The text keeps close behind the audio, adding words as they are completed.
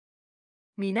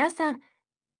皆さん、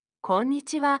こんに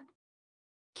ちは。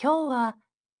今日は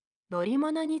乗り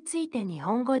物について日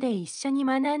本語で一緒に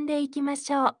学んでいきま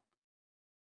しょう。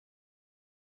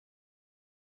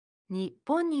日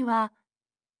本には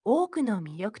多くの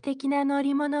魅力的な乗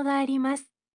り物がありま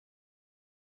す。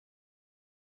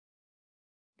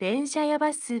電車や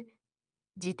バス、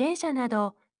自転車な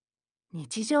ど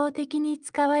日常的に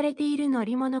使われている乗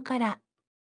り物から、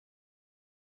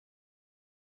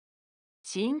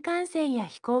新幹線や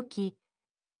飛行機、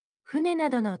船な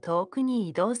どの遠くに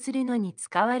移動するのに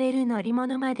使われる乗り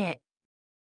物まで、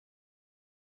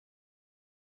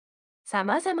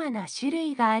様々な種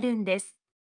類があるんです。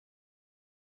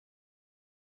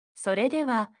それで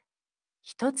は、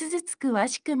一つずつ詳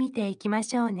しく見ていきま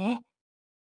しょうね。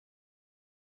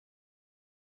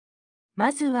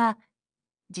まずは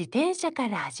自転車か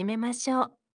ら始めましょ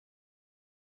う。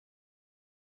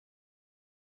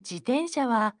自転車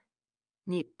は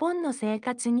日本の生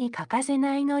活に欠かせ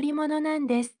ない乗り物なん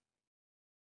です。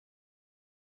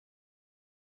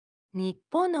日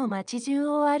本の街中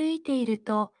を歩いている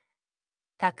と、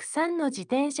たくさんの自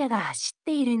転車が走っ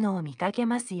ているのを見かけ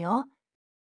ますよ。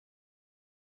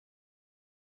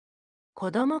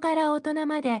子供から大人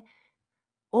まで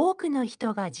多くの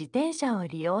人が自転車を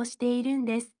利用しているん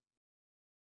です。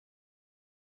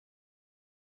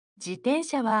自転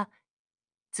車は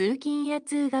通勤や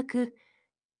通学、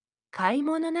買い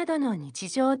物などの日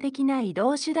常的な移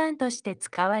動手段として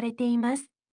使われていま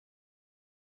す。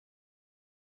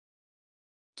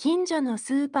近所の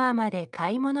スーパーまで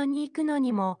買い物に行くの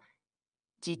にも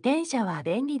自転車は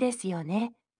便利ですよ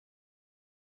ね。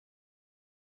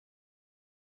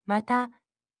また、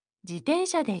自転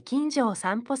車で近所を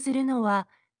散歩するのは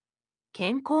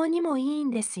健康にもいいん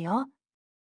ですよ。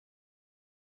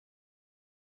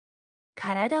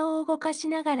体を動かし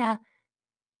ながら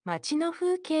街の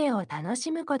風景を楽し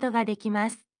むことができ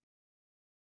ます。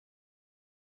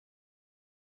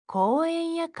公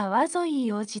園や川沿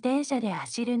いを自転車で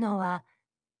走るのは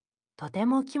とて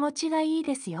も気持ちがいい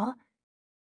ですよ。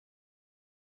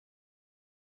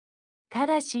た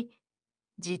だし、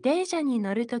自転車に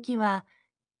乗るときは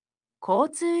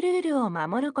交通ルールを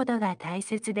守ることが大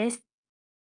切です。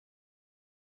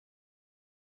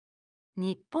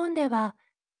日本では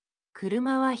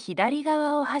車は左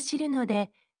側を走るので、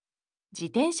自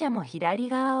転車も左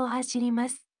側を走りま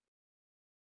す。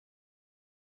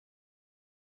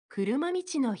車道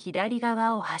の左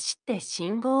側を走って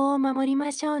信号を守り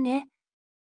ましょうね。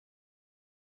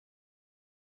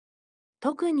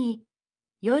特に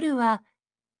夜は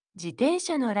自転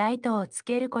車のライトをつ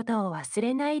けることを忘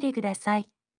れないでください。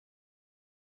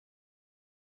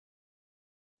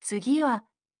次は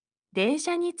電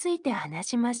車について話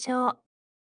しましょう。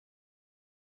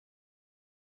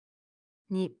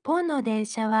日本の電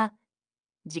車は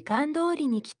時間通り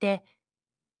に来て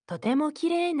とても綺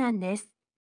麗なんです。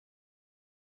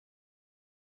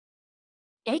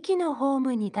駅のホー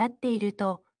ムに立っている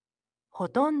とほ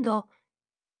とんど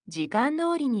時間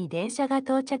通りに電車が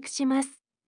到着します。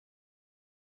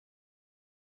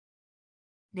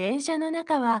電車の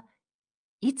中は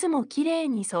いつもきれい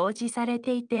に掃除され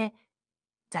ていて、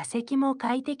座席も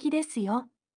快適ですよ。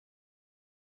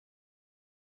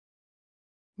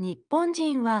日本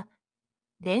人は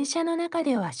電車の中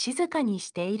では静かにし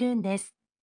ているんです。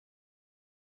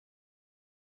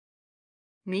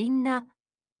みんな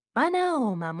マナー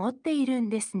を守っているん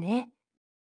ですね。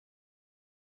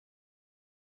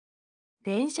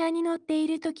電車に乗ってい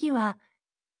るときは、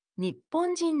日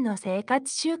本人の生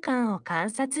活習慣を観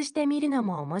察してみるの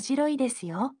も面白いです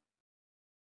よ。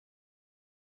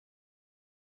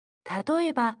例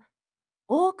えば、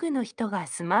多くの人が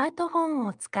スマートフォン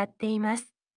を使っていま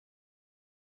す。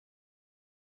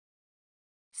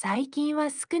最近は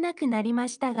少なくなりま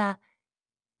したが、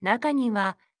中に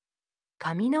は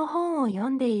紙の本を読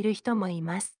んでいる人もい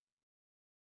ます。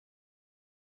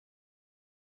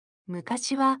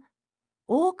昔は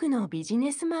多くのビジ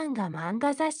ネスマンが漫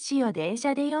画雑誌を電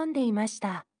車で読んでいまし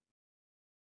た。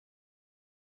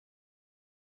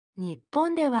日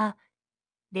本では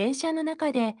電車の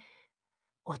中で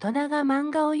大人が漫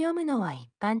画を読むのは一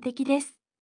般的です。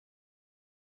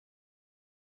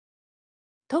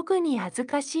特に恥ず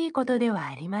かしいことでは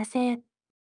ありません。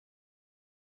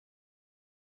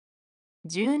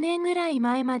10年ぐらい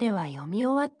前までは読み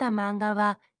終わった漫画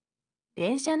は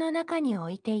電車の中に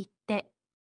置いていって、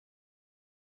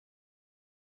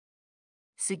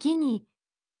次に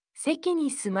席に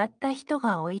座った人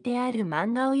が置いてある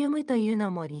漫画を読むという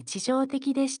のも日常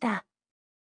的でした。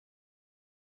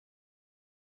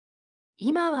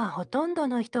今はほとんど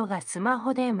の人がスマ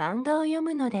ホで漫画を読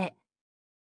むので、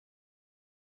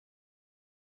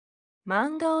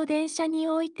漫画を電車に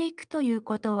置いていくという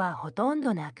ことはほとん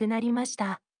どなくなりまし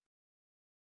た。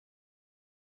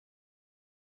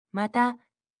また、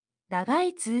長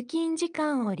い通勤時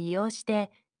間を利用し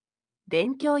て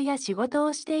勉強や仕事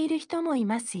をしている人もい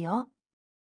ますよ。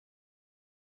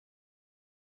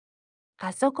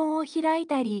パソコンを開い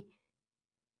たり、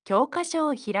教科書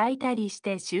を開いたりし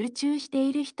て集中して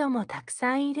いる人もたく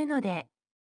さんいるので、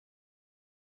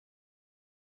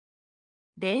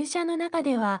電車の中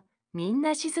ではみん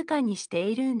な静かにして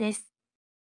いるんです。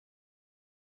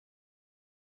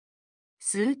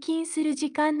通勤する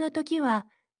時間の時は、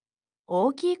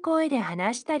大きい声で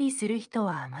話したりする人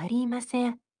はあまりいませ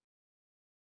ん。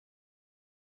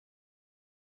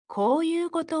こういう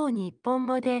ことを日本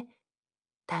語で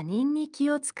他人に気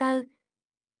を使う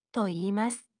と言い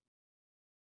ます。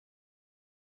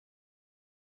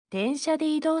電車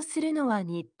で移動するのは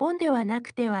日本ではな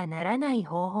くてはならない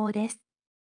方法です。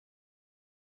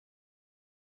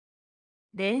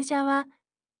電車は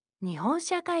日本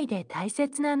社会で大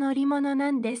切な乗り物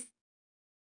なんです。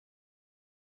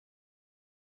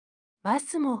バ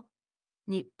スも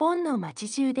日本の街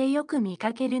中でよく見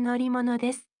かける乗り物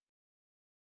です。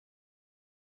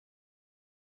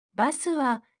バス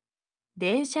は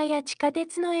電車や地下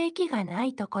鉄の駅がな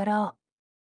いところを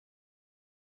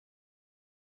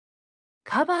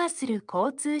カバーする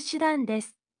交通手段で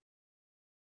す。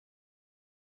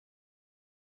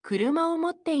車を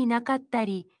持っていなかった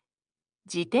り、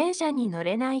自転車に乗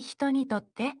れない人にとっ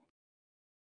て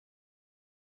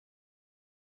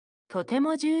とて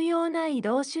も重要な移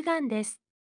動手段です。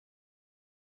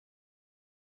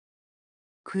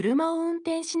車を運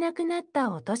転しなくなっ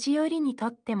たお年寄りにと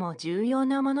っても重要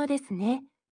なものですね。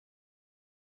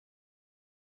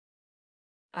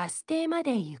バス停ま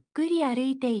でゆっくり歩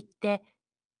いて行って、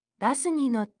バスに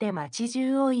乗って街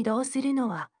中を移動するの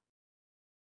は、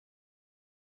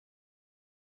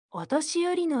お年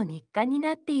寄りの日課に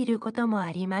なっていることもあ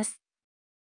ります。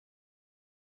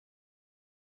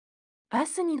バ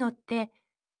スに乗って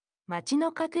街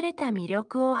の隠れた魅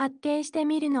力を発見して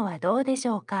みるのはどうでし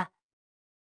ょうか。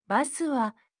バス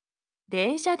は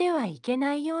電車では行け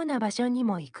ないような場所に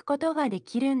も行くことがで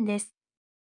きるんです。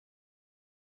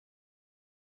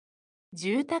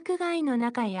住宅街の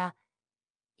中や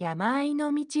山あい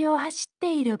の道を走っ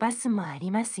ているバスもあり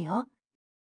ますよ。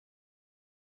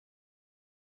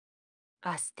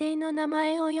バス停の名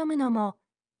前を読むのも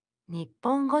日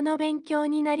本語の勉強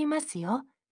になりますよ。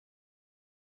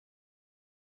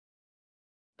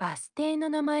バス停の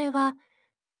名前は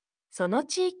その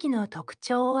地域の特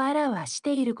徴を表し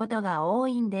ていることが多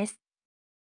いんです。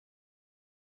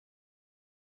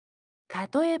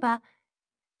例えば、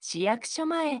市役所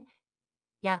前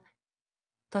や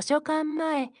図書館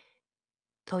前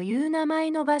という名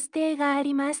前のバス停があ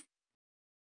ります。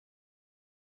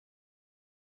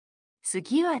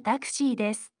次はタクシー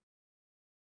です。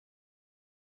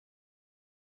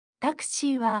タク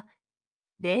シーは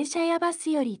電車やバス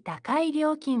より高い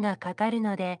料金がかかる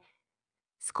ので、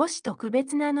少し特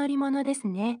別な乗り物です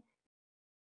ね。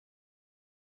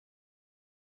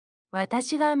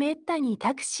私がめったに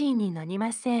タクシーに乗り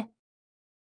ません。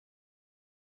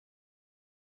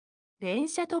電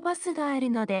車とバスがある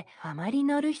のであまり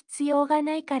乗る必要が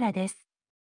ないからです。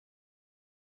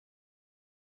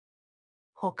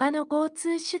他の交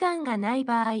通手段がない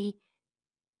場合、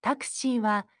タクシー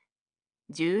は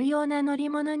重要な乗り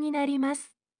物になりま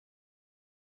す。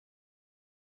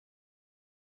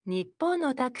日本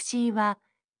のタクシーは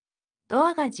ド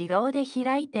アが自動で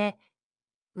開いて、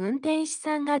運転手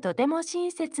さんがとても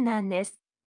親切なんです。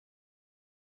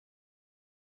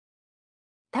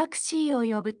タクシー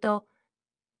を呼ぶと、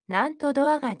なんとド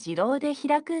アが自動で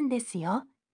開くんですよ。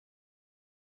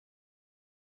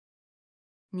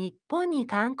日本に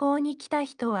観光に来た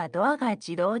人はドアが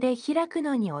自動で開く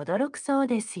のに驚くそう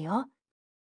ですよ。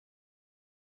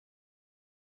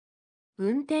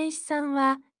運転手さん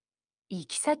は行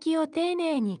き先を丁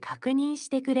寧に確認し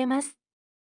てくれます。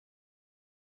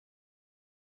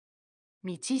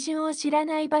道順を知ら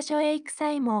ない場所へ行く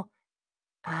際も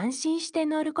安心して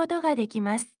乗ることができ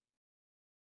ます。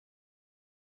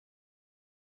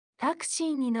タク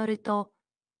シーに乗ると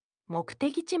目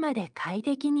的地まで快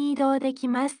適に移動でき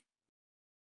ます。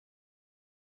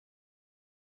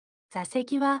座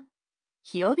席は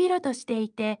広々としてい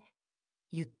て、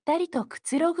ゆったりとく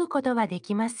つろぐことがで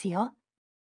きますよ。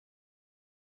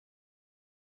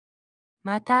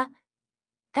また、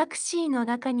タクシーの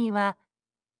中には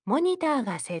モニター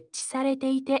が設置され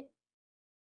ていて、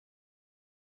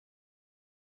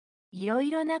いろ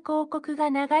いろな広告が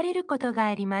流れることが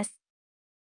あります。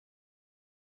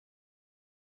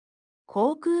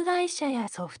航空会社や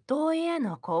ソフトウェア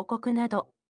の広告など、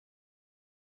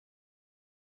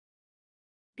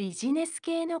ビジネス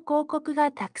系の広告が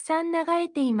たくさん流れ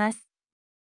ています。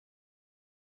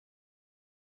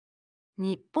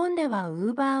日本では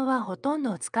Uber はほとん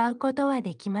ど使うことは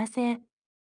できません。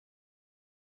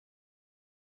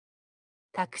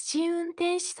タクシー運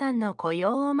転手さんの雇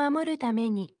用を守るため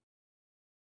に、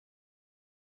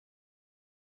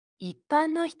一般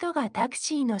の人がタク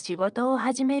シーの仕事を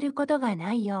始めることが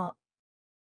ないよう、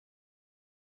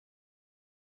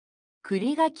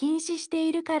国が禁止して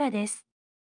いるからです。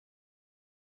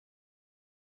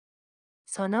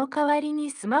その代わり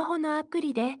にスマホのアプ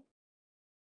リで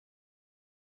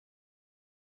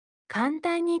簡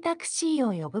単にタクシー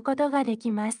を呼ぶことができ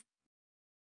ます。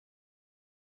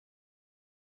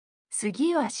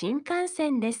次は新幹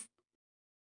線です。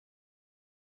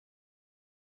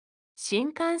新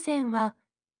幹線は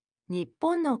日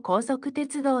本の高速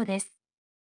鉄道です。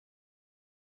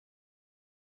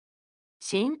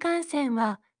新幹線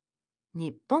は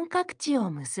日本各地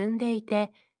を結んでい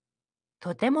て、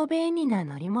とても便利な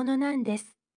乗り物なんで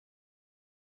す。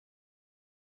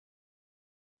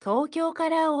東京か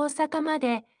ら大阪ま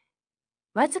で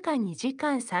わずか2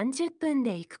時間30分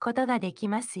で行くことができ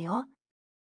ますよ。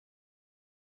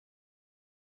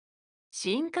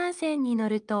新幹線に乗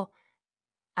ると、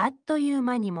あっという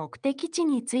間に目的地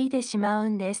に着いてしまう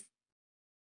んです。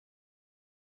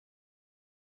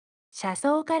車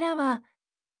窓からは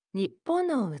日本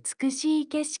の美しい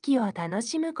景色を楽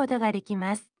しむことができ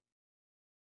ます。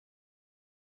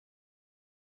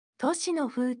都市の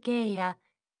風景や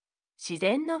自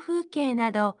然の風景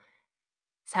など、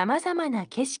さまざまな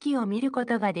景色を見るこ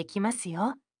とができます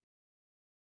よ。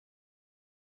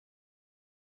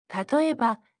例え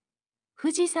ば、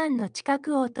富士山の近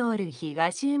くを通る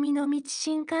東海の道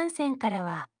新幹線から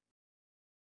は、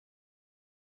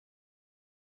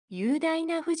雄大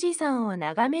な富士山を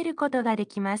眺めることがで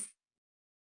きます。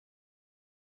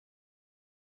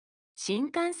新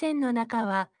幹線の中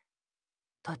は、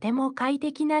とても快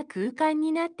適な空間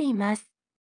になっています。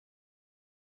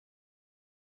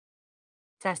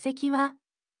座席は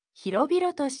広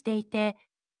々としていて、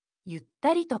ゆっ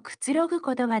たりとくつろぐ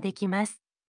ことができます。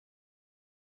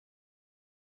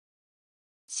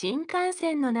新幹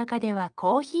線の中では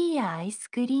コーヒーやアイス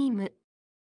クリーム、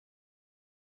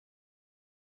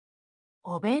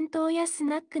お弁当やス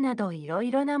ナックなどいろ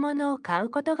いろなものを買う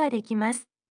ことができます。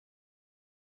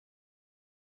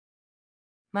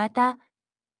また、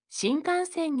新幹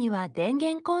線には電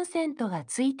源コンセントが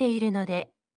ついているの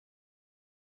で、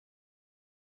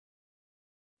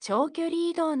長距離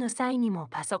移動の際にも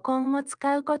パソコンを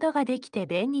使うことができて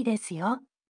便利ですよ。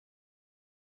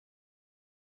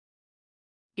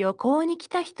旅行に来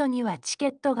た人にはチケ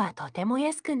ットがとても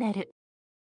安くなる。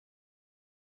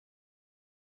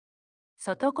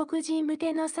外国人向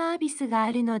けのサービスが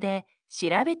あるので調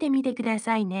べてみてくだ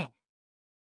さいね。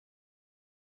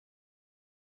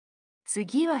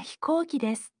次は飛行機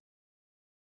です。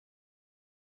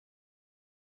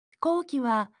飛行機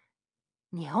は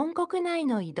日本国内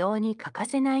の移動に欠か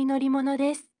せない乗り物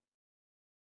です。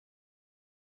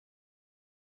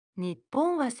日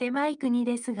本は狭い国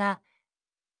ですが、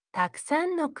たくさ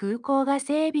んの空港が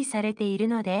整備されている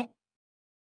ので、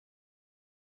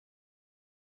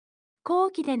飛行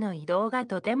機での移動が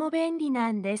とても便利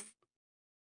なんです。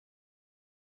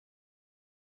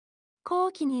飛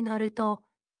行機に乗ると、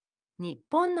日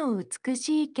本の美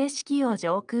しい景色を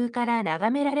上空から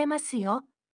眺められますよ。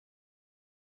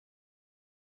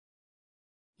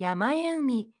山や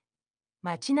海、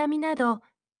街並みなど、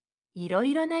いろ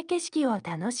いろな景色を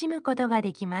楽しむことが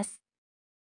できます。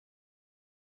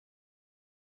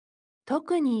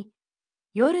特に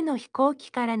夜の飛行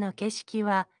機からの景色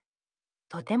は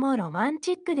とてもロマン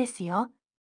チックですよ。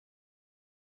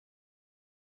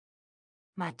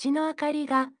街の明かり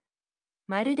が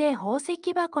まるで宝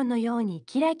石箱のように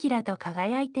キラキラと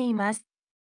輝いています。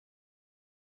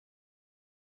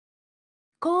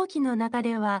飛行機の中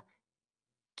では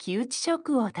気打ち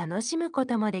食を楽しむこ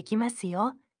ともできます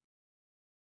よ。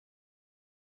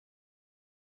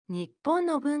日本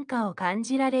の文化を感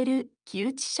じられる気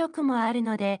打ち食もある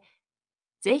ので、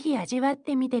ぜひ味わっ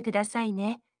てみてください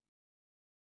ね。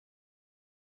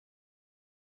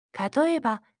例え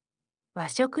ば、和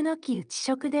食の気打ち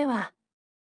食では、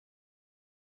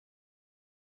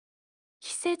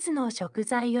季節の食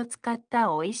材を使った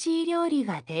美味しい料理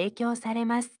が提供され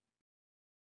ます。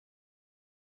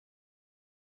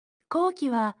飛行機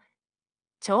は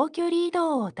長距離移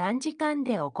動を短時間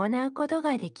で行うこと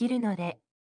ができるので、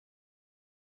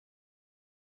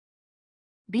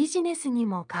ビジネスに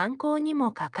も観光に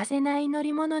も欠かせない乗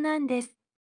り物なんです。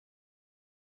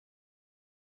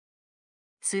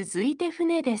続いて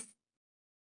船です。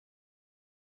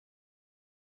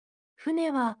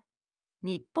船は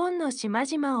日本の島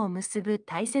々を結ぶ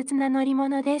大切な乗り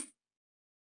物です。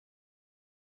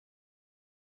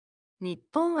日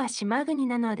本は島国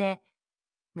なので、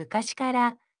昔か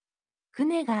ら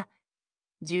船が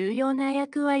重要な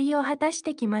役割を果たし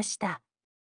てきました。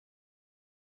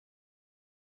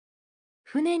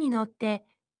船に乗って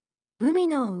海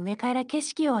の上から景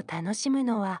色を楽しむ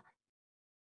のは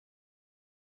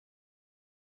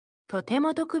とて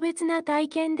も特別な体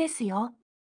験ですよ。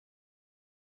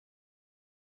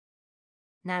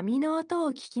波の音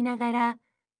を聞きながら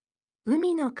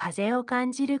海の風を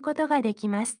感じることができ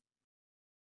ます。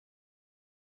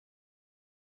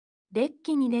デッ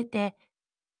キに出て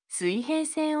水平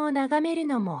線を眺める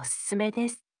のもおすすめで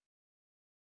す。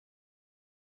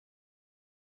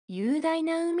雄大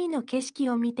な海の景色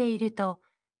を見ていると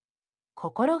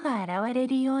心が洗われ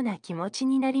るような気持ち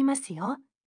になりますよ。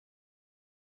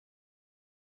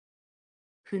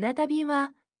船旅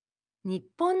は日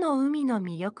本の海の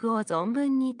魅力を存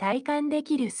分に体感で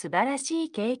きる素晴らしい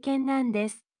経験なんで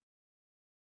す。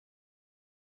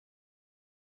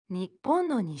日本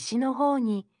の西の方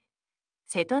に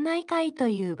瀬戸内海と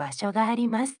いう場所があり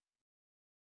ます。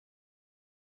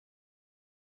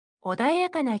穏や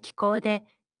かな気候で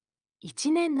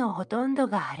一年のほとんど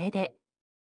が晴れで、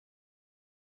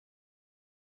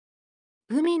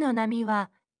海の波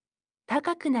は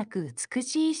高くなく美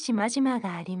しい島々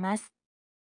があります。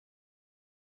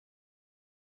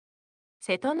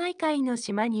瀬戸内海の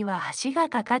島には橋が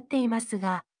かかっています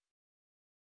が、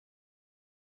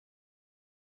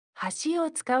橋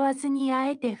を使わずにあ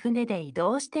えて船で移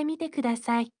動してみてくだ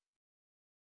さい。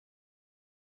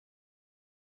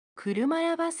車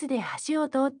やバスで橋を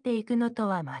通っていくのと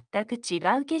は全く違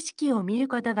う景色を見る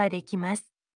ことができま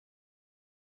す。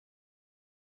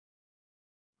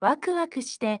ワクワク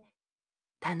して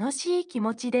楽しい気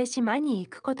持ちで島に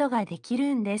行くことができ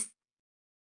るんです。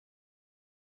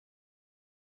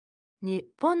日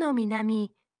本の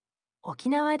南、沖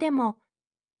縄でも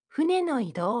船の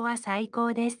移動は最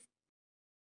高です。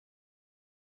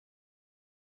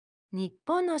日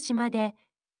本の島で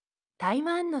台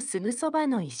湾のすぐそば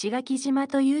の石垣島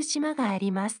という島があ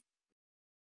ります。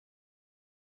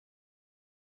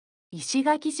石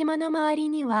垣島の周り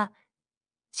には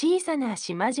小さな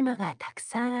島々がたく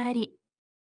さんあり、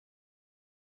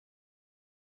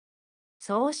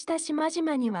そうした島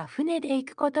々には船で行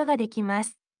くことができま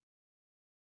す。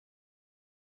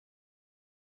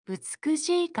美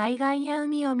しい海岸や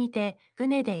海を見て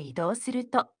船で移動する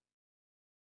と、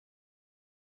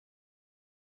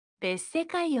別世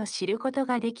界を知ること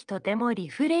ができとてもリ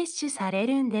フレッシュされ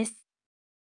るんです。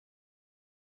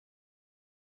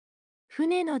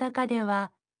船の中で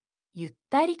はゆっ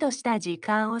たりとした時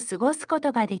間を過ごすこ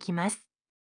とができます。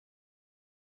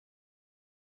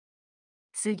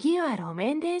次は路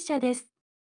面電車です。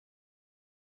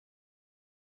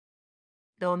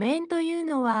路面という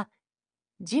のは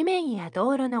地面や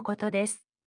道路のことです。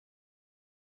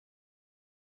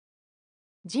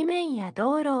地面や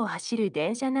道路を走る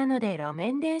電車なので路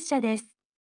面電車です。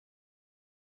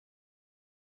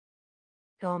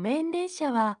路面電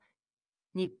車は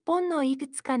日本のいく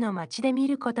つかの街で見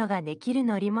ることができる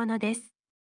乗り物です。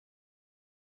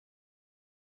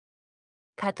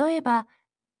例えば、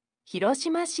広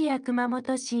島市や熊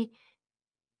本市、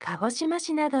鹿児島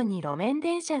市などに路面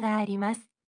電車があります。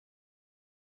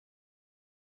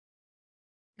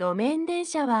路面電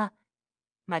車は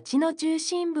街の中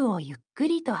心部をゆっく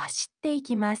りと走ってい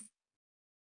きます。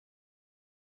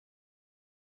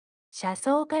車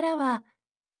窓からは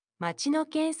街の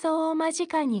喧騒を間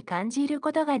近に感じる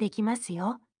ことができます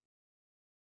よ。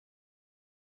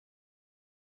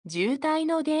渋滞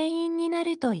の原因にな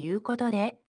るということ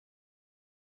で、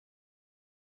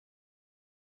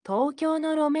東京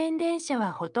の路面電車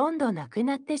はほとんどなく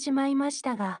なってしまいまし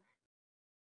たが、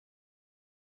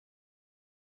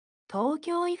東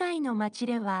京以外の街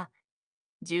では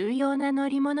重要な乗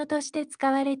り物として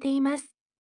使われています。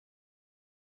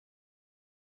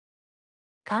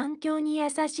環境に優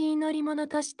しい乗り物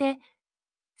として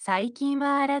最近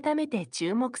は改めて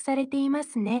注目されていま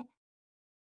すね。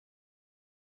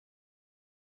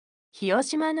広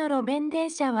島の路面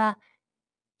電車は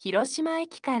広島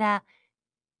駅から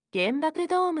原爆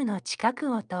ドームの近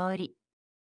くを通り、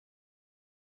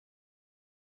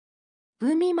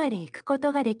海まで行くこ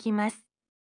とができます。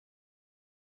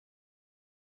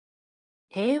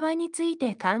平和につい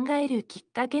て考えるきっ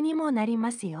かけにもなり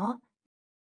ますよ。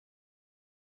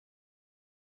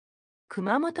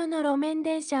熊本の路面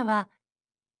電車は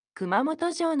熊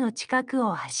本城の近く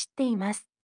を走っています。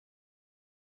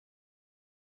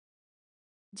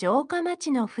城下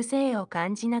町の風情を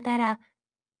感じながら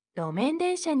路面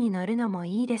電車に乗るのも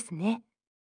いいですね。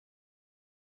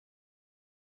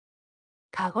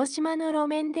鹿児島の路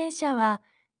面電車は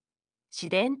市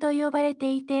電と呼ばれ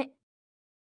ていて、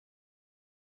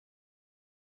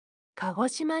鹿児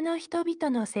島の人々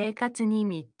の生活に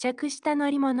密着した乗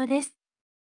り物です。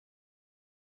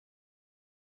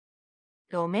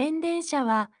路面電車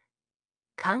は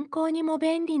観光にも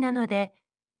便利なので、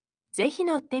ぜひ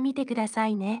乗ってみてくださ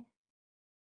いね。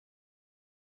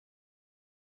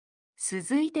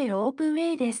続いてロープウ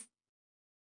ェイです。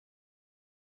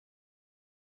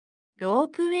ロー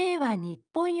プウェイは日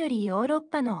本よりヨーロッ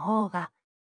パの方が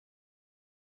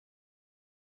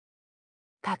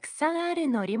たくさんある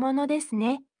乗り物です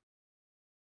ね。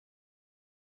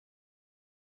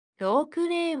ロープウ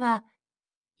ェイは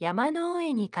山の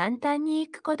上に簡単に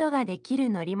行くことができる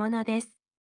乗り物です。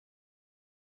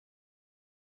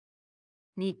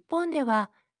日本では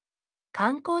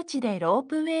観光地でロー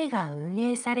プウェイが運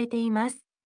営されています。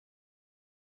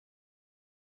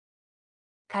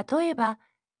例えば、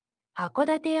函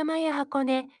館山や箱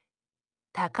根、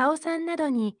高尾山など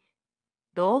に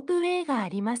ロープウェイがあ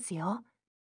りますよ。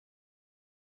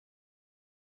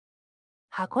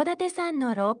函館山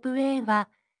のロープウェイは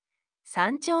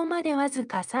山頂までわず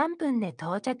か3分で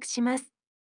到着します。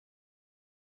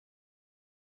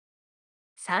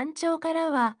山頂から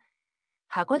は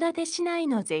函館市内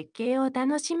の絶景を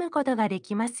楽しむことがで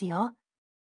きますよ。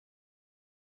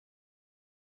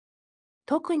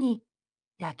特に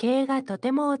夜景がと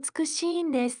ても美しい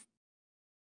んです。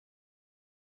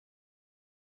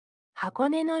箱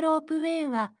根のロープウェイ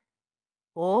は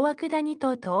大涌谷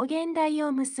と桃源台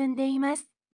を結んでいます。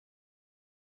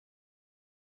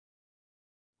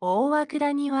大涌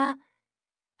谷は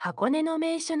箱根の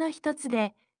名所の一つ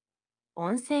で、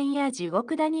温泉や地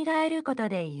獄谷があること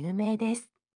で有名で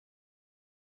す。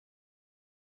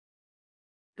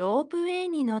ロープウェイ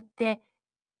に乗って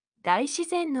大自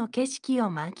然の景色を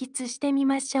満喫してみ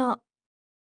ましょう。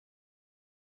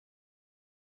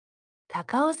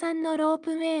高尾山のロー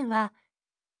プウェイは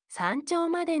山頂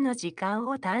までの時間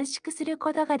を短縮する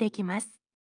ことができます。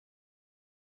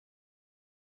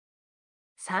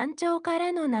山頂か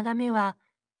らの眺めは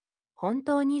本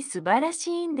当に素晴らし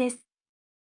いんです。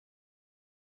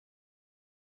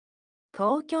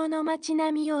東京の街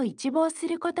並みを一望す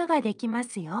ることができま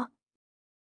すよ。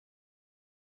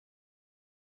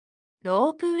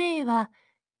ロープウェイは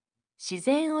自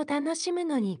然を楽しむ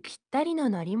のにぴったりの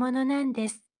乗り物なんで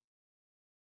す。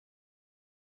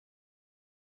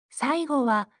最後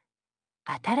は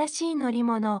新しい乗り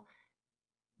物、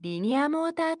リニアモ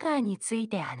ーターカーについ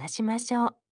て話しましょ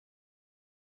う。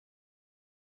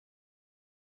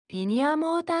リニア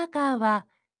モーターカーは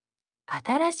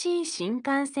新しい新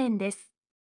幹線です。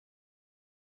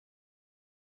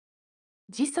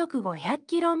時速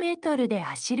 500km で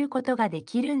走ることがで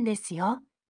きるんですよ。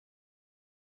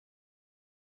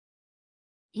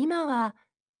今は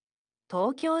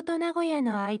東京と名古屋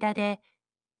の間で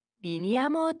リニア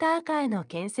モーターカーの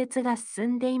建設が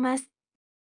進んでいます。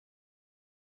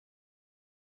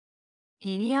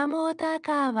リニアモーター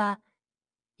カーは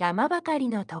山ばかり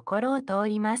のところを通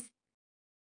ります。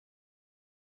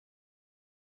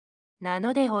な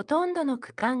のでほとんどの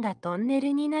区間がトンネ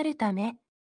ルになるため、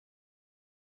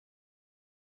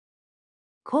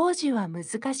工事は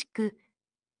難しく、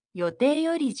予定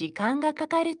より時間がか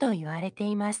かると言われて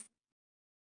います。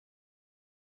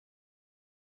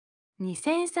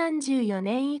2034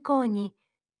年以降に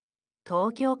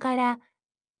東京から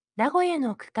名古屋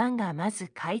の区間がまず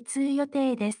開通予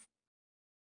定です。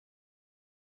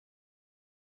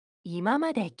今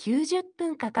まで90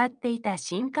分かかっていた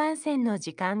新幹線の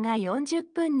時間が40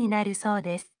分になるそう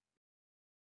です。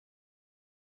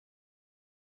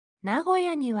名古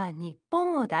屋には日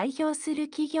本を代表する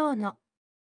企業の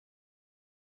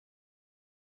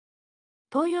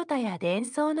トヨタやデン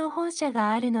ソーの本社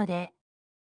があるので、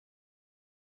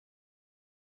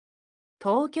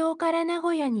東京から名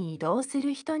古屋に移動す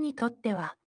る人にとって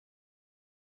は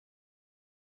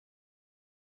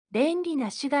便利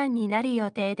な手段になる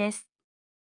予定です。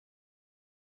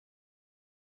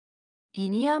リ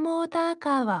ニアモーター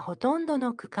カーはほとんど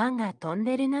の区間がトン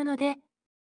ネルなので、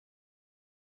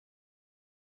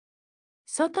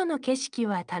外の景色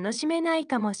は楽しめない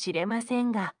かもしれませ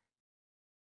んが、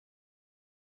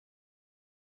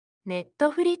ネッ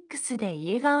トフリックスで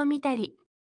映画を見たり、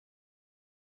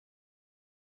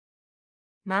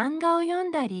漫画を読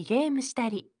んだりゲームした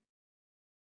り、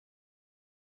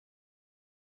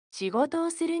仕事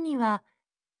をするには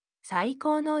最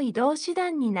高の移動手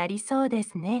段になりそうで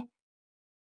すね。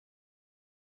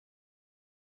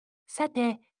さ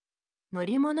て、乗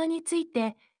り物につい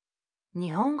て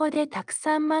日本語でたく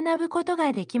さん学ぶこと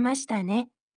ができましたね。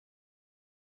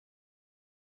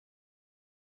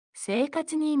生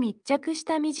活に密着し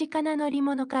た身近な乗り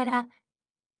物から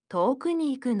遠く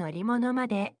に行く乗り物ま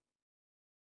で、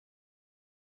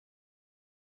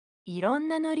いろん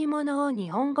な乗り物を日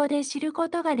本語で知るこ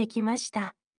とができまし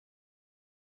た。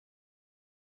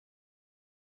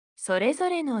それぞ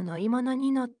れの乗り物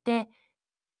に乗って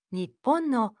日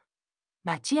本の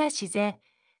街や自然、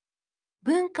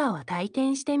文化を体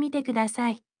験してみてくださ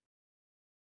い。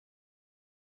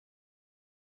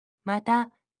また、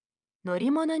乗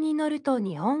り物に乗ると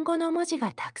日本語の文字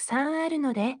がたくさんある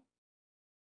ので、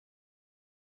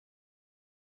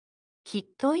きっ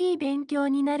といい勉強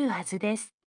になるはずで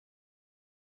す。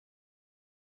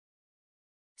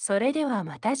それでは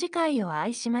また次回お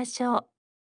会いしましょう。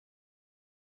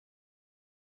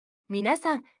皆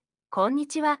さん、こんに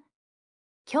ちは。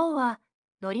今日は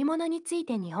乗り物につい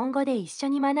て日本語で一緒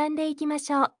に学んでいきま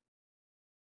しょう。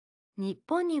日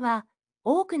本には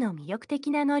多くの魅力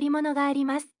的な乗り物があり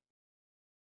ます。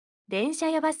電車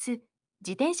やバス、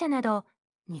自転車など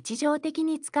日常的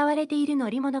に使われている乗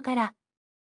り物から、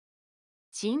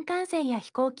新幹線や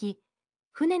飛行機、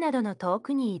船などの遠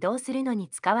くに移動するのに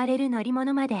使われる乗り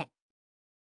物まで、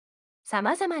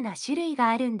様々な種類が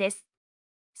あるんです。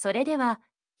それでは、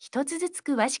一つずつ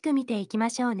詳しく見ていきま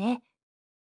しょうね。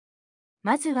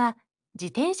まずは、自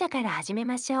転車から始め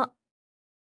ましょう。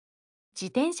自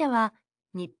転車は、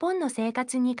日本の生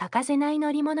活に欠かせない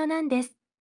乗り物なんです。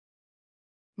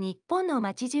日本の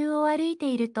街中を歩いて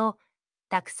いると、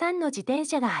たくさんの自転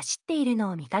車が走っているの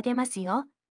を見かけますよ。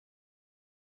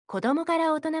子供か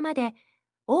ら大人まで、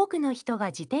多くの人が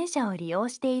自転車を利用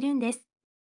しているんです。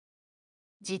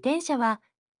自転車は、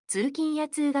通勤や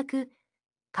通学、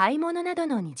買い物など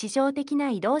の日常的な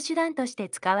移動手段として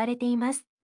使われています。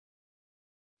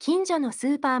近所のス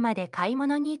ーパーまで買い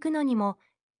物に行くのにも、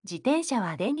自転車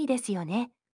は便利ですよ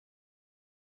ね。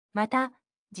また、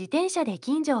自転車で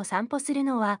近所を散歩する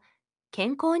のは、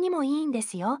健康にもいいんで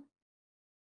すよ。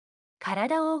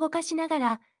体を動かしなが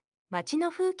ら、街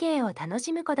の風景を楽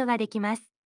しむことができま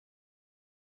す。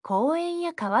公園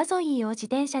や川沿いを自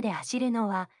転車で走るの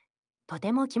は、と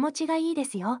ても気持ちがいいで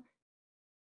すよ。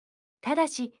ただ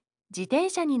し、自転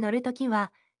車に乗るとき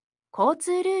は、交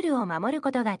通ルールを守る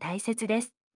ことが大切で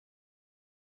す。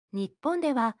日本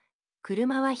では、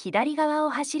車は左側を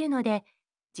走るので、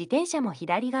自転車も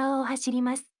左側を走り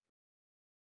ます。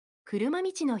車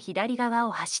道の左側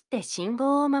を走って信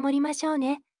号を守りましょう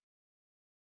ね。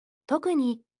特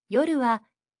に夜は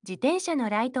自転車の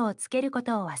ライトをつけるこ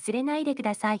とを忘れないでく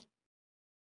ださい。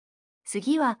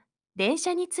次は電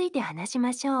車について話し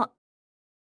ましょう。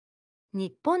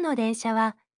日本の電車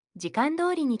は時間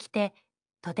通りに来て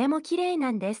とても綺麗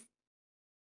なんです。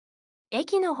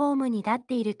駅のホームに立っ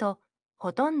ていると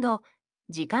ほとんど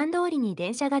時間通りに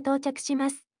電車が到着しま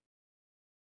す。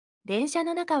電車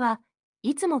の中は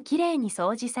いつもきれいに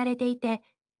掃除されていて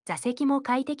座席も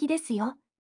快適ですよ。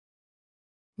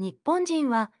日本人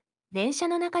は電車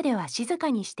の中では静か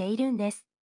にしているんです。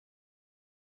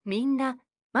みんな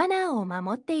マナーを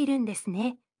守っているんです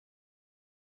ね。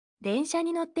電車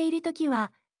に乗っているとき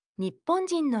は日本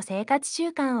人の生活習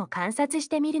慣を観察し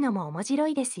てみるのも面白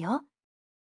いですよ。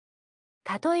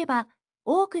例えば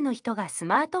多くの人がス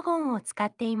マートフォンを使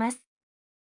っています。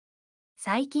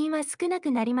最近は少な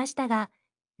くなりましたが、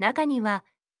中には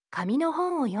紙の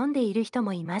本を読んでいる人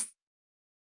もいます。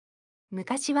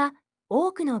昔は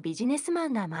多くのビジネスマ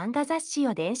ンが漫画雑誌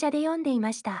を電車で読んでい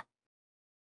ました。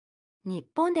日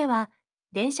本では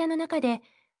電車の中で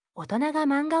大人が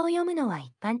漫画を読むのは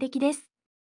一般的です。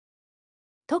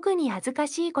特に恥ずか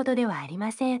しいことではあり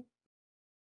ません。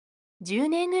10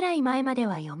年ぐらい前まで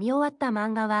は読み終わった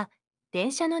漫画は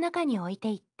電車の中に置い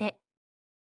ていって、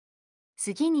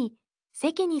次に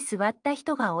席に座った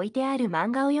人が置いてある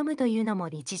漫画を読むというのも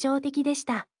日常的でし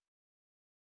た。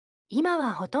今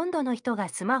はほとんどの人が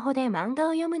スマホで漫画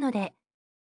を読むので、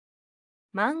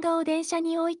漫画を電車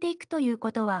に置いていくという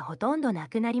ことはほとんどな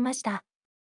くなりました。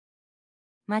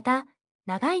また、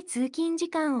長い通勤時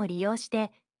間を利用し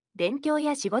て勉強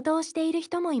や仕事をしている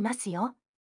人もいますよ。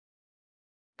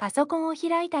パソコンを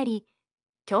開いたり、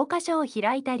教科書を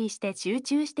開いたりして集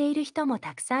中している人も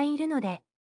たくさんいるので、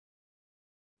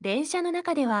電車の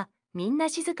中ではみんな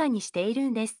静かにしている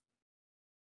んです。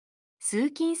通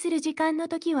勤する時間の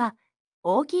時は、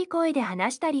大きい声で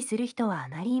話したりする人はあ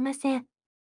まりいません。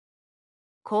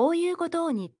こういうこと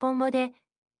を日本語で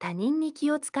他人に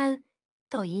気を使う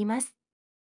と言います。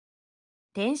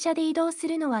電車で移動す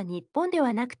るのは日本で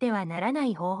はなくてはならな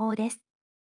い方法です。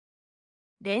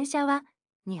電車は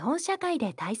日本社会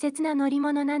で大切な乗り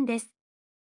物なんです。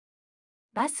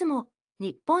バスも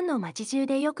日本の街中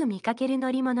でよく見かける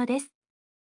乗り物です。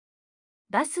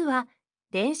バスは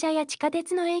電車や地下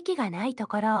鉄の駅がないと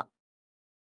ころを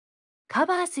カ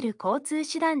バーする交通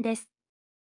手段です。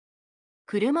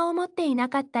車を持っていな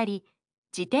かったり、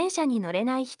自転車に乗れ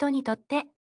ない人にとって、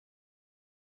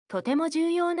とても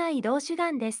重要な移動手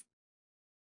段です。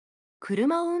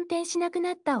車を運転しなく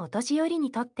なったお年寄り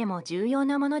にとっても重要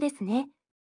なものですね。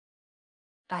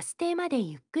バス停まで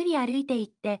ゆっくり歩いて行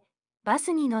って、バ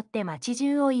スに乗って街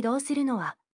中を移動するの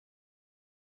は、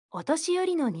お年寄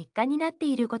りの日課になって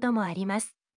いることもありま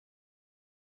す。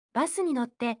バスに乗っ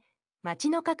て街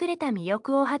の隠れた魅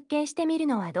力を発見してみる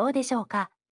のはどうでしょうか。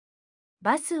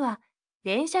バスは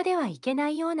電車では行けな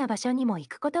いような場所にも行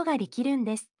くことができるん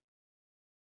です。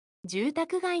住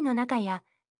宅街の中や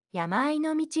山あい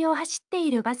の道を走って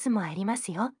いるバスもありま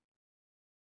すよ。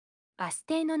バス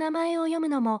停の名前を読む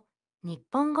のも日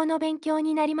本語の勉強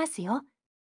になりますよ。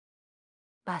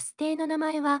バス停の名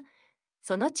前は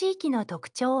その地域の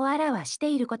特徴を表して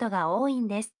いることが多いん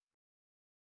です。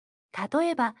例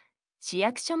えば、市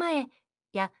役所前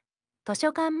や図書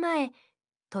館前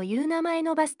という名前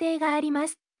のバス停がありま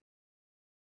す。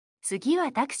次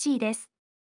はタクシーです。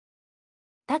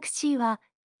タクシーは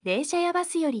電車やバ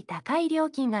スより高い料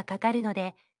金がかかるの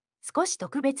で、少し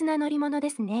特別な乗り物で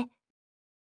すね。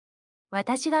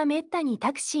私はめったに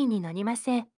タクシーに乗りま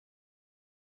せん。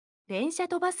電車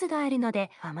とバスがあるの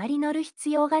であまり乗る必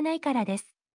要がないからで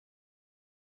す。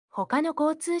他の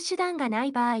交通手段がな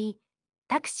い場合、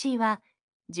タクシーは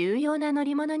重要な乗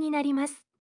り物になります。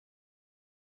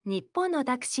日本の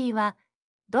タクシーは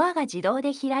ドアが自動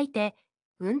で開いて、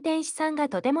運転手さんが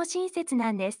とても親切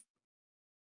なんです。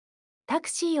タク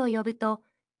シーを呼ぶと、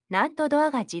なんとド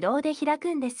アが自動で開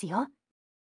くんですよ。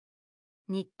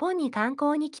日本に観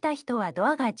光に来た人はド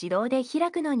アが自動で開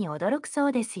くのに驚くそ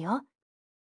うですよ。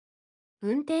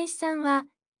運転手さんは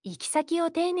行き先を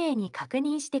丁寧に確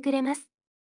認してくれます。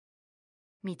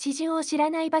道順を知ら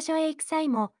ない場所へ行く際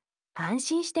も安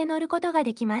心して乗ることが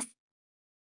できます。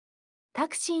タ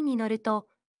クシーに乗ると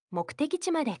目的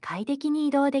地まで快適に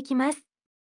移動できます。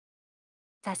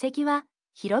座席は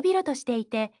広々としてい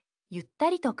て、ゆった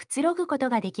りとくつろぐこと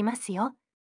ができますよ。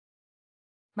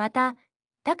また、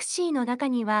タクシーの中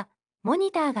にはモ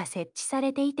ニターが設置さ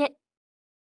れていて、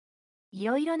い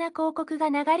ろいろな広告が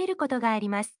流れることがあり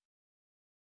ます。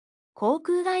航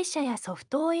空会社やソフ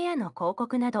トウェアの広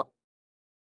告など、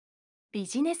ビ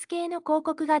ジネス系の広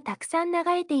告がたくさん流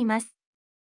れています。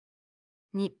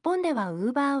日本ではウ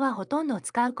ーバーはほとんど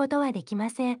使うことはできま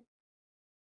せん。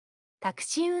タク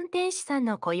シー運転手さん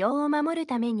の雇用を守る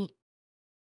ために、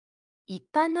一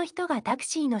般の人がタク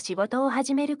シーの仕事を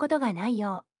始めることがない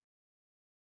よう、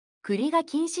国が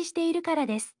禁止しているから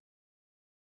です。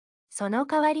その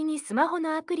代わりにスマホ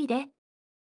のアプリで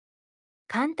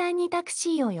簡単にタク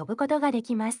シーを呼ぶことがで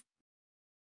きます。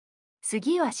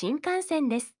次は新幹線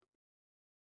です。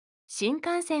新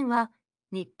幹線は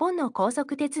日本の高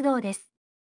速鉄道です。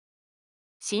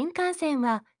新幹線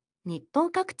は日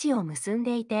本各地を結ん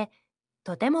でいて、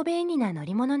とても便利な乗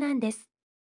り物なんです。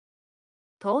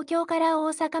東京から大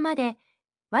阪まで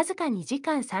わずか2時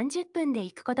間30分で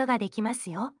行くことができま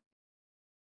すよ。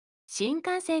新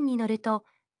幹線に乗ると、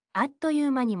あっとい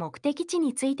う間に目的地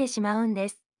に着いてしまうんで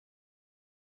す。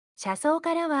車窓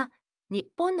からは日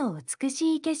本の美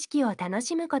しい景色を楽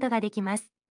しむことができま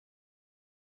す。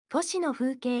都市の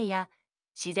風景や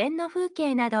自然の風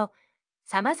景など、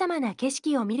様々な景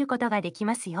色を見ることができ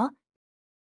ますよ。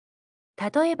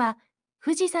例えば、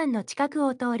富士山の近く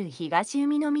を通る東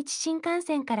海の道新幹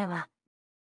線からは、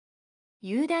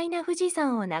雄大な富士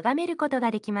山を眺めること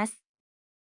ができます。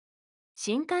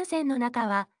新幹線の中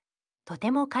は、と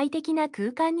ても快適な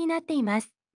空間になっていま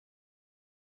す。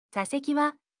座席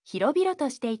は広々と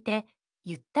していて、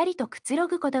ゆったりとくつろ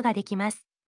ぐことができます。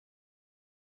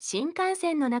新幹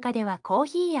線の中ではコー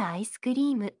ヒーやアイスク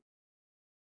リーム、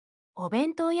お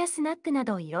弁当やスナックな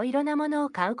どいろいろなものを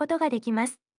買うことができま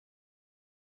す。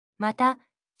また、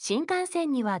新幹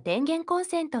線には電源コン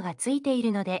セントがついてい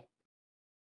るので、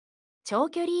長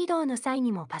距離移動の際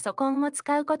にもパソコンを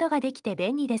使うことができて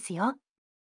便利ですよ。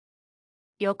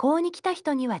旅行に来た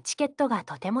人にはチケットが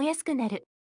とても安くなる、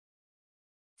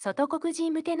外国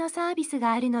人向けのサービス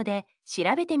があるので調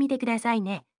べてみてください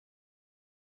ね。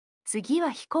次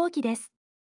は飛行機です。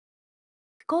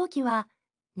飛行機は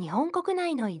日本国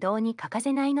内の移動に欠か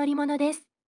せない乗り物です。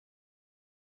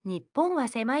日本は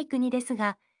狭い国です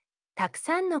が、たく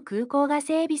さんの空港が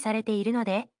整備されているの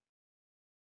で、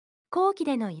飛行機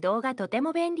での移動がとて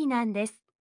も便利なんです。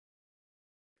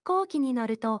飛行機に乗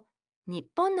ると、日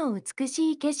本の美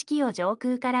しい景色を上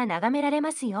空から眺められ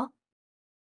ますよ。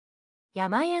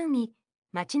山や海、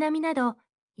街並みなど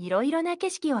いろいろな景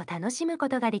色を楽しむこ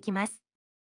とができます。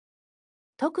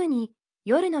特に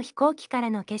夜の飛行機から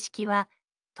の景色は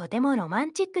とてもロマ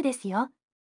ンチックですよ。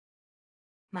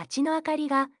街の明かり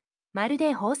がまる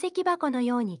で宝石箱の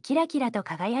ようにキラキラと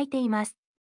輝いています。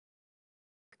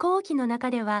飛行機の中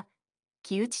では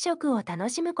木内食を楽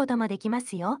しむこともできま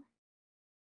すよ。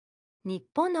日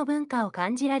本の文化を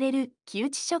感じられる木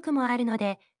内食もあるの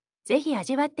で、ぜひ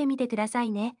味わってみてくださ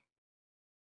いね。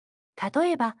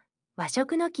例えば、和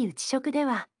食の木内食で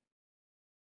は、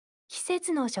季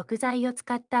節の食材を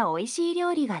使った美味しい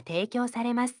料理が提供さ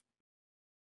れます。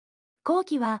飛行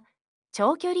機は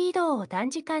長距離移動を短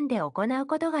時間で行う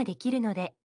ことができるの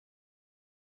で、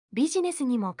ビジネス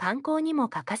にも観光にも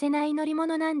欠かせない乗り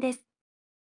物なんです。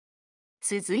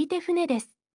続いて船で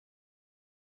す。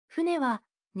船は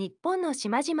日本の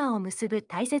島々を結ぶ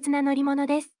大切な乗り物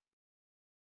です。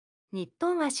日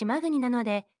本は島国なの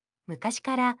で、昔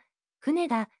から船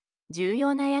が重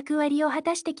要な役割を果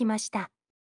たしてきました。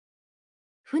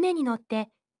船に乗って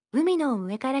海の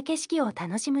上から景色を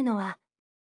楽しむのは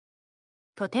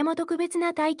とても特別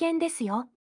な体験ですよ。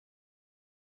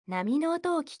波の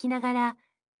音を聞きながら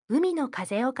海の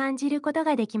風を感じること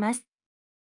ができます。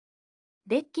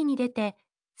デッキに出て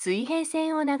水平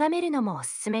線を眺めるのもおす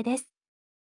すめです。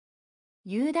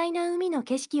雄大な海の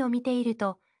景色を見ている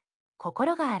と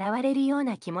心が洗われるよう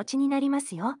な気持ちになりま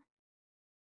すよ。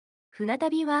船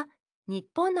旅は日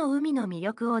本の海の魅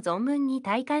力を存分に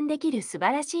体感できる素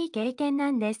晴らしい経験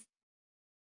なんです。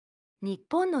日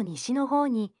本の西の方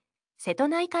に瀬戸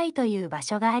内海という場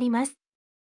所があります。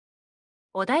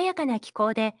穏やかな気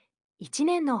候で一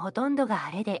年のほとんどが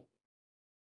晴れで、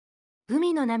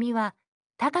海の波は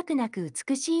高くなく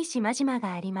美しい島々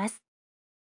があります。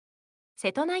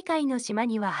瀬戸内海の島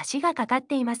には橋がかかっ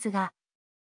ていますが、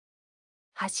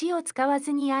橋を使わ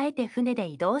ずにあえて船で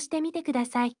移動してみてくだ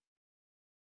さい。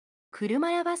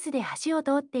車やバスで橋を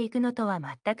通っていくのとは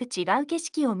全く違う景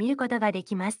色を見ることがで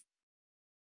きます。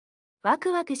ワ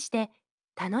クワクして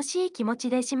楽しい気持ち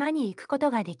で島に行くこ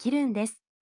とができるんです。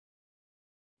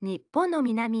日本の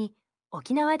南、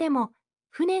沖縄でも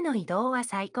船の移動は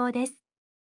最高です。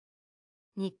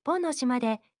日本の島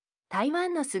で台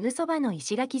湾のすぐそばの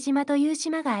石垣島という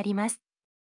島があります。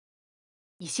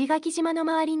石垣島の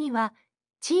周りには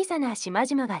小さな島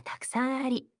々がたくさんあ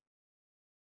り、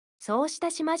そうした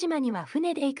島々には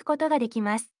船で行くことができ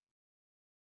ます。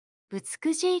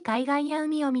美しい海岸や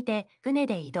海を見て船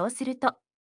で移動すると、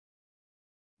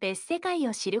別世界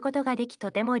を知ることができと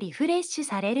てもリフレッシュ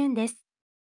されるんです。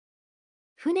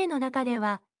船の中で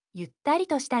はゆったり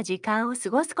とした時間を過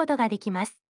ごすことができま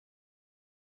す。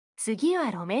次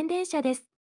は路面電車です。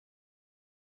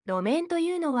路面と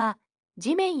いうのは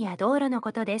地面や道路の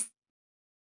ことです。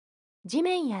地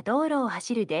面や道路を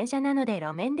走る電車なので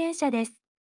路面電車です。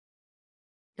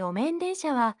路面電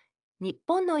車は日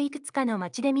本のいくつかの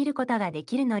街で見ることがで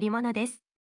きる乗り物です。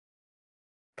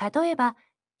例えば、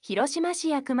広島市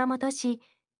や熊本市、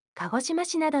鹿児島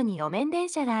市などに路面電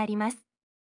車があります。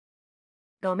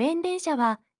路面電車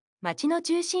は街の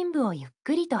中心部をゆっ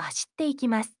くりと走っていき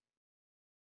ます。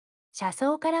車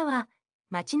窓からは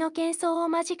街の喧騒を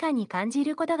間近に感じ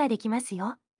ることができます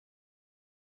よ。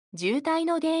渋滞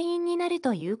の原因になる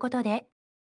ということで、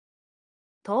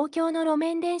東京の路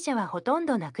面電車はほとん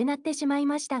どなくなってしまい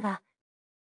ましたが、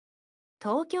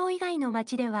東京以外の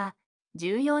街では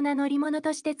重要な乗り物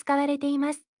として使われてい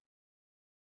ます。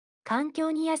環境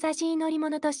に優しい乗り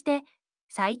物として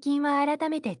最近は改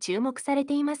めて注目され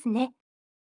ていますね。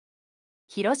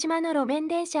広島の路面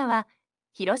電車は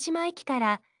広島駅か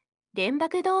ら原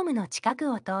爆ドームの近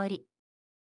くを通り、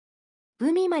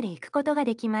海まで行くことが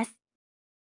できます。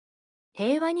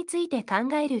平和について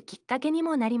考えるきっかけに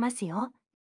もなりますよ。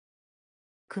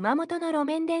熊本の路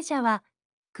面電車は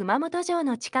熊本城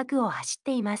の近くを走っ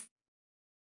ています。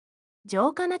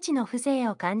城下町の風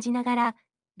情を感じながら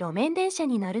路面電車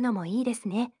に乗るのもいいです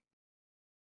ね。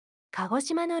鹿児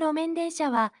島の路面電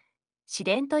車は市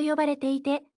電と呼ばれてい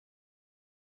て、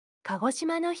鹿児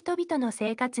島の人々の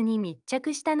生活に密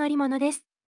着した乗り物です。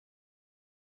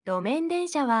路面電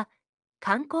車は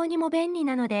観光にも便利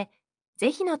なので、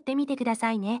ぜひ乗ってみてくだ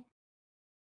さいね。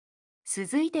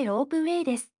続いてロープウェイ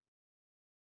です。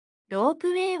ロープ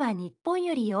ウェイは日本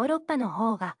よりヨーロッパの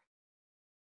方が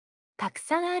たく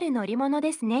さんある乗り物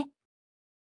ですね。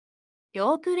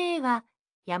ロープウェイは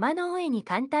山の上に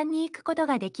簡単に行くこと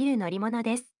ができる乗り物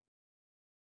です。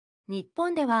日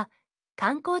本では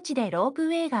観光地でロープウ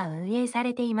ェイが運営さ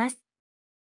れています。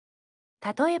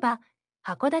例えば、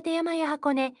函館山や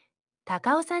箱根、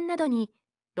高尾山などに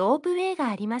ロープウェイが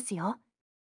ありますよ。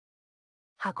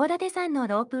函館山の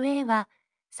ロープウェイは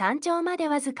山頂まで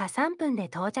わずか3分で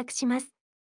到着します。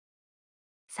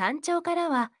山頂から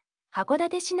は函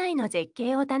館市内の絶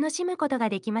景を楽しむことが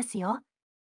できますよ。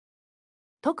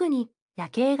特に夜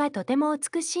景がとても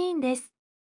美しいんです。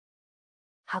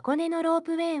箱根のロー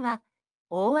プウェイは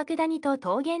大涌谷と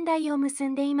桃源台を結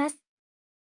んでいます。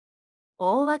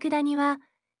大涌谷は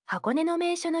箱根の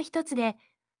名所の一つで、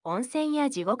温泉や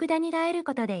地獄谷がある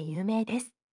ことで有名で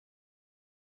す。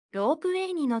ロープウェ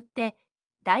イに乗って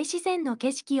大自然の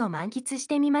景色を満喫し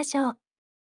てみましょう。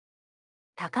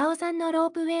高尾山のロー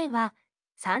プウェイは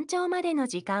山頂までの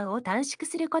時間を短縮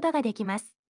することができま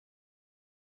す。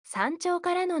山頂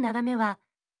からの眺めは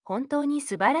本当に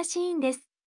素晴らしいんです。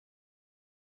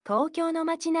東京の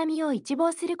街並みを一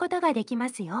望することができま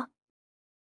すよ。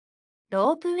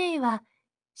ロープウェイは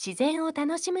自然を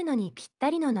楽しむのにぴった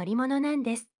りの乗り物なん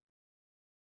です。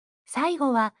最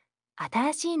後は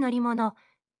新しい乗り物、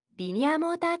リニア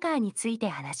モーターカーについて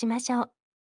話しましょう。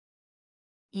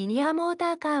リニアモー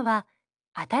ターカーは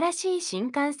新しい新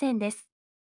幹線です。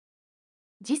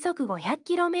時速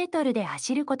 500km で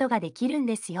走ることができるん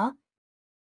ですよ。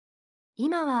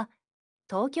今は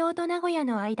東京と名古屋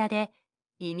の間で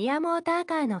リニアモーター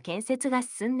カーの建設が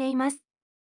進んでいます。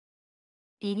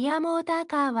リニアモーター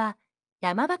カーは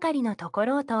山ばかりのとこ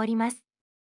ろを通ります。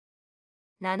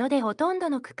なのでほとんど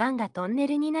の区間がトンネ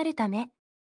ルになるため、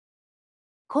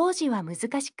工事は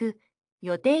難しく、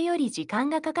予定より時間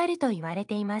がかかると言われ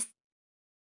ています。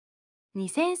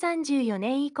2034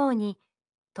年以降に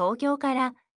東京か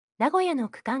ら名古屋の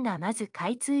区間がまず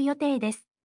開通予定です。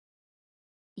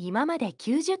今まで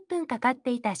90分かかっ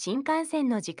ていた新幹線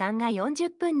の時間が40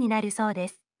分になるそうで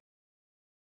す。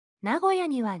名古屋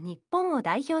には日本を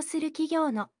代表する企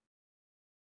業の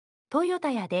トヨ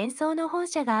タやデンソーの本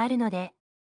社があるので、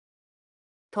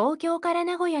東京から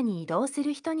名古屋に移動す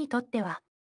る人にとっては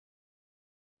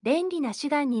便利な手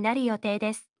段になる予定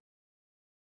です。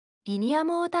リニア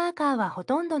モーターカーはほ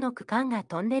とんどの区間が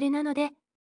トンネルなので、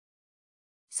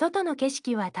外の景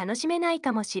色は楽しめない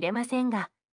かもしれません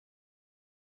が、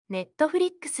ネットフリ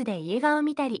ックスで映画を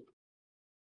見たり、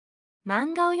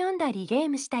漫画を読んだりゲー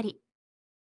ムしたり、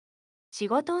仕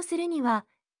事をするには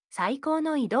最高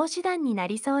の移動手段にな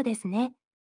りそうですね。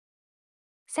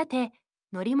さて、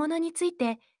乗り物につい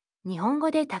て日本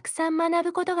語でたくさん学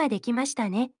ぶことができました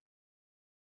ね。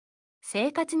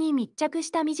生活に密着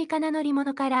した身近な乗り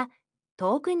物から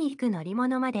遠くに行く乗り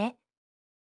物まで、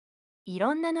い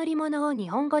ろんな乗り物を日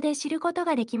本語で知ること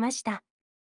ができました。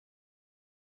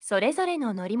それぞれ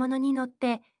の乗り物に乗っ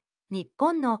て日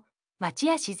本の街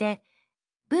や自然、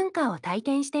文化を体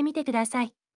験してみてくださ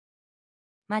い。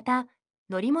また、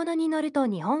乗り物に乗ると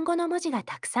日本語の文字が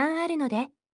たくさんあるので、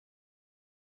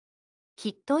き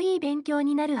っといい勉強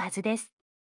になるはずです。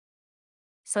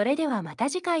それではまた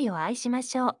次回お会いしま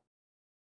しょう。